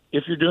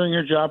if you're doing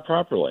your job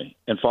properly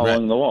and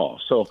following the law.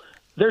 So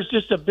there's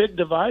just a big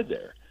divide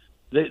there.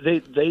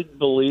 They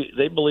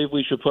believe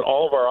we should put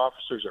all of our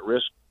officers at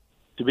risk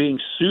to being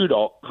sued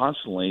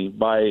constantly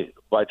by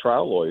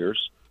trial lawyers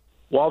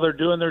while they're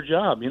doing their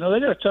job. They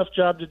got a tough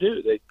job to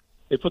do.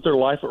 They put their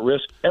life at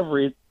risk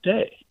every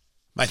day.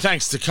 My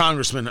thanks to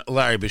Congressman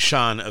Larry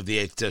Bucshon of the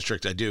 8th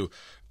District. I do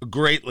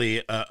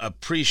greatly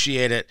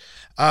appreciate it.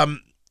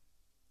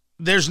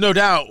 There's no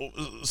doubt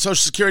Social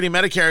Security and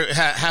Medicare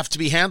have to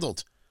be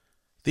handled.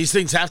 These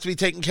things have to be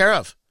taken care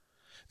of.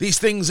 These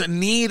things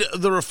need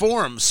the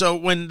reform. So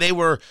when they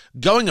were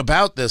going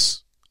about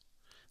this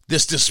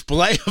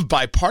display of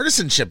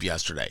bipartisanship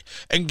yesterday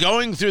and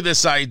going through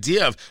this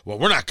idea of, well,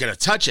 we're not going to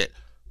touch it,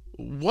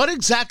 what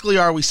exactly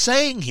are we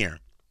saying here?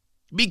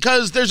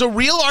 Because there's a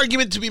real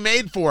argument to be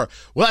made for,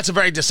 well, that's a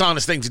very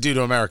dishonest thing to do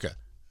to America.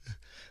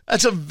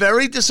 That's a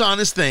very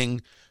dishonest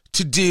thing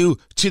to do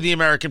to the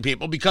American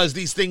people because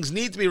these things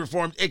need to be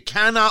reformed. It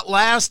cannot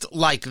last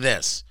like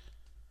this.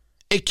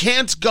 It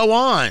can't go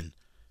on.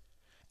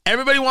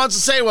 Everybody wants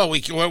to say, well,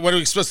 what are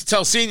we supposed to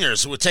tell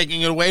seniors? We're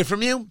taking it away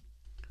from you?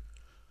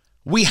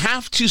 We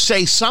have to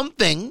say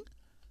something,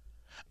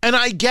 and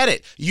I get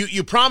it.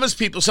 You promise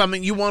people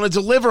something, you want to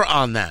deliver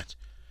on that.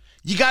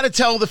 You got to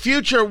tell the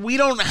future, we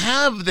don't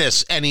have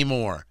this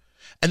anymore.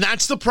 And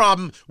that's the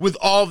problem with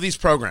all of these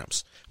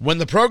programs. When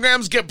the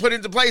programs get put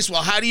into place,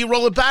 well, how do you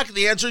roll it back?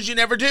 The answer is you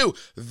never do.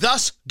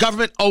 Thus,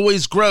 government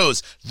always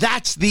grows.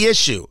 That's the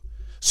issue.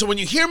 So when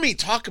you hear me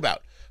talk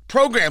about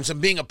programs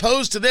and being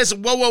opposed to this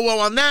and whoa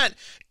on that,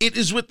 it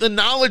is with the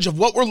knowledge of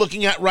what we're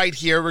looking at right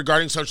here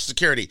regarding Social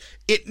Security.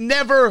 It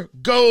never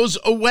goes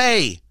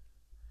away.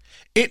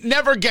 It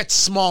never gets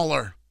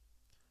smaller.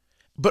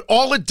 But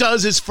all it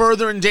does is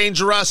further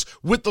endanger us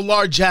with the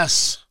large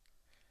S.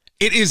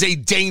 It is a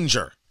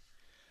danger,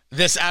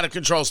 this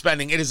out-of-control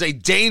spending. It is a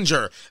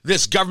danger,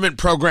 this government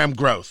program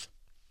growth.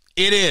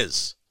 It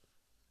is.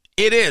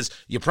 It is.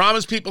 You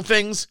promise people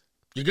things,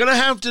 you're going to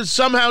have to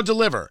somehow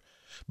deliver.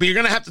 But you're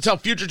going to have to tell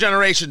future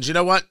generations, you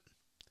know what?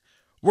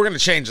 We're going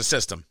to change the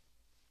system.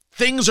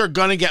 Things are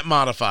going to get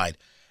modified.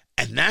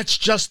 And that's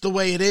just the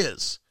way it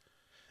is.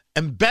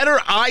 And better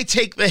I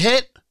take the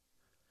hit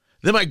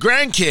that my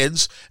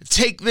grandkids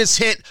take this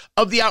hit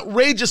of the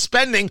outrageous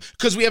spending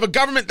because we have a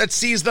government that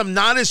sees them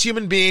not as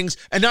human beings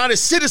and not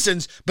as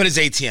citizens, but as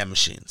ATM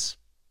machines.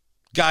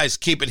 Guys,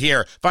 keep it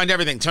here. Find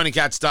everything,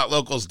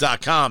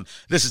 TonyKatz.locals.com.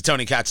 This is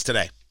Tony Katz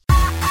Today.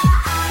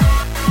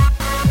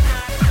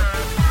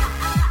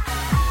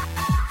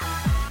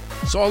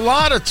 So a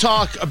lot of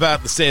talk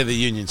about the State of the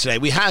Union today.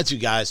 We had to,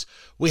 guys.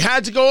 We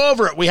had to go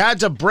over it. We had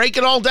to break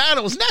it all down.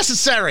 It was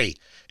necessary.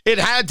 It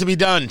had to be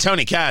done.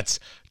 Tony Katz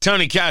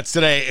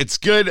Today. It's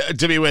good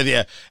to be with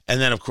you.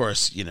 And then, of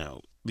course,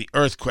 the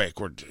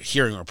earthquake. We're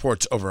hearing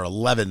reports over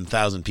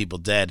 11,000 people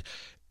dead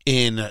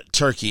in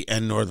Turkey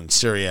and northern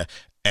Syria.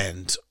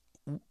 And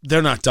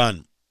they're not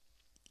done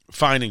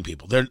finding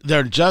people.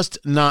 They're just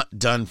not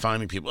done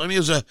finding people. I mean,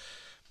 it was a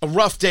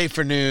rough day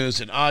for news,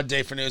 an odd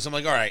day for news. I'm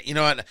like, all right, you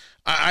know what?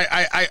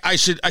 I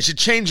should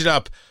change it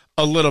up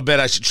a little bit.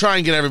 I should try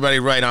and get everybody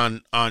right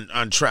on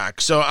track.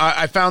 So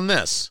I found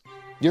this.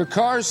 Your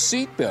car's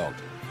seatbelt,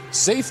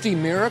 safety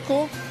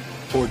miracle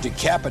or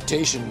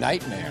decapitation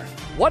nightmare?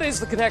 What is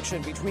the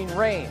connection between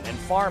rain and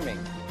farming?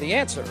 The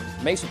answer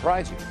may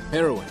surprise you.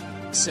 Heroin,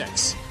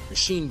 sex,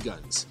 machine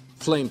guns,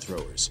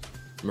 flamethrowers,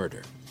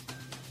 murder.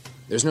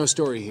 There's no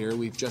story here.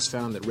 We've just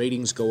found that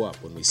ratings go up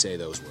when we say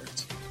those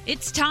words.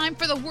 It's time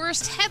for the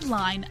worst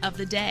headline of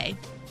the day.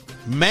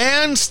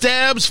 Man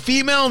stabs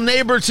female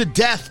neighbor to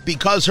death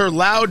because her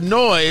loud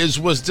noise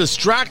was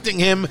distracting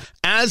him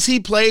as he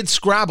played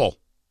Scrabble.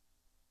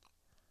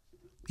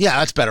 Yeah,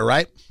 that's better,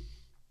 right?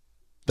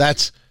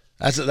 That's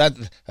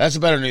a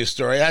better news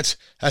story. That's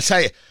how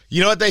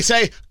you know what they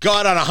say? Go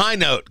out on a high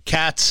note,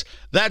 cats.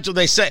 That's what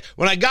they say.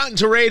 When I got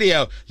into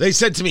radio, they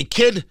said to me,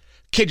 kid,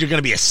 you're going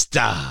to be a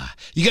star.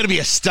 You're going to be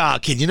a star,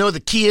 kid. You know what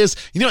the key is?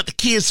 You know what the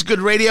key is to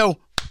good radio?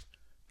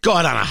 Go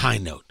out on a high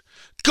note.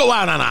 Go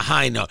out on a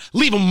high note.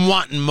 Leave them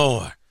wanting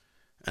more.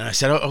 And I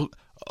said,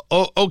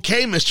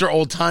 okay, Mr.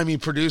 Old-timey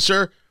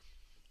producer.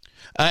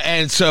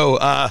 And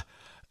so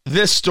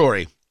this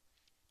story.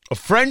 A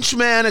French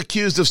man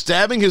accused of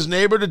stabbing his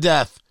neighbor to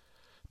death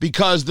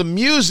because the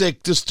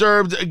music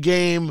disturbed a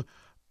game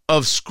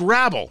of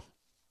Scrabble.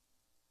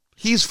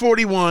 He's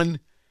 41.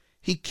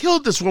 He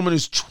killed this woman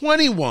who's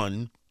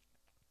 21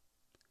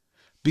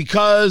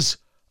 because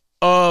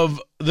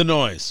of the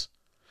noise.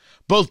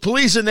 Both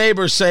police and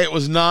neighbors say it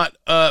was not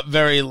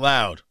very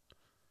loud.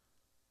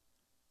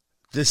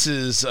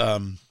 See,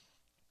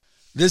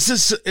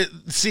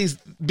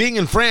 being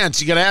in France,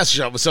 you got to ask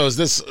yourself, so is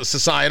this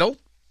societal?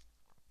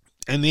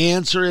 And the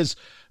answer is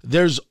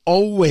there's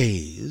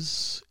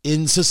always,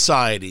 in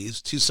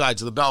societies, two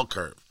sides of the bell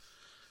curve.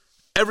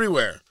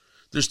 Everywhere,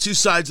 there's two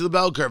sides of the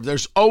bell curve.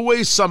 There's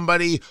always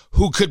somebody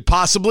who could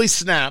possibly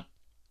snap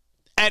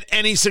at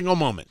any single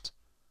moment.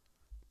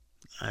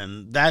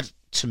 And that,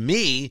 to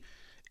me,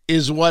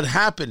 is what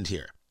happened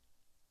here.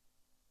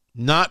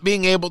 Not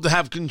being able to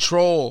have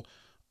control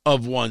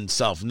of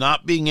oneself,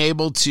 not being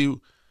able to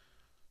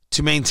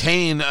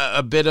maintain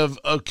a bit of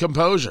a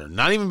composure,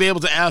 not even be able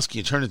to ask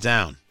you, turn it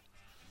down.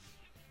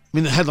 I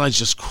mean, the headline's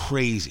just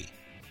crazy.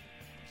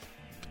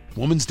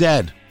 Woman's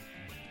dead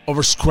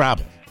over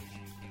Scrabble.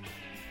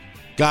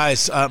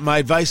 Guys, my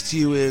advice to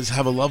you is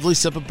have a lovely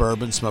sip of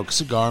bourbon, smoke a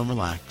cigar, and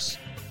relax.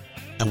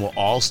 And we'll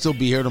all still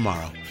be here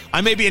tomorrow.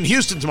 I may be in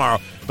Houston tomorrow,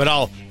 but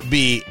I'll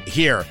be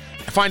here.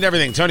 Find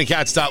everything,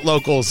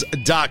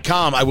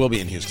 TonyKatz.locals.com. I will be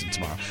in Houston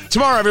tomorrow.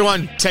 Tomorrow,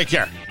 everyone, take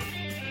care.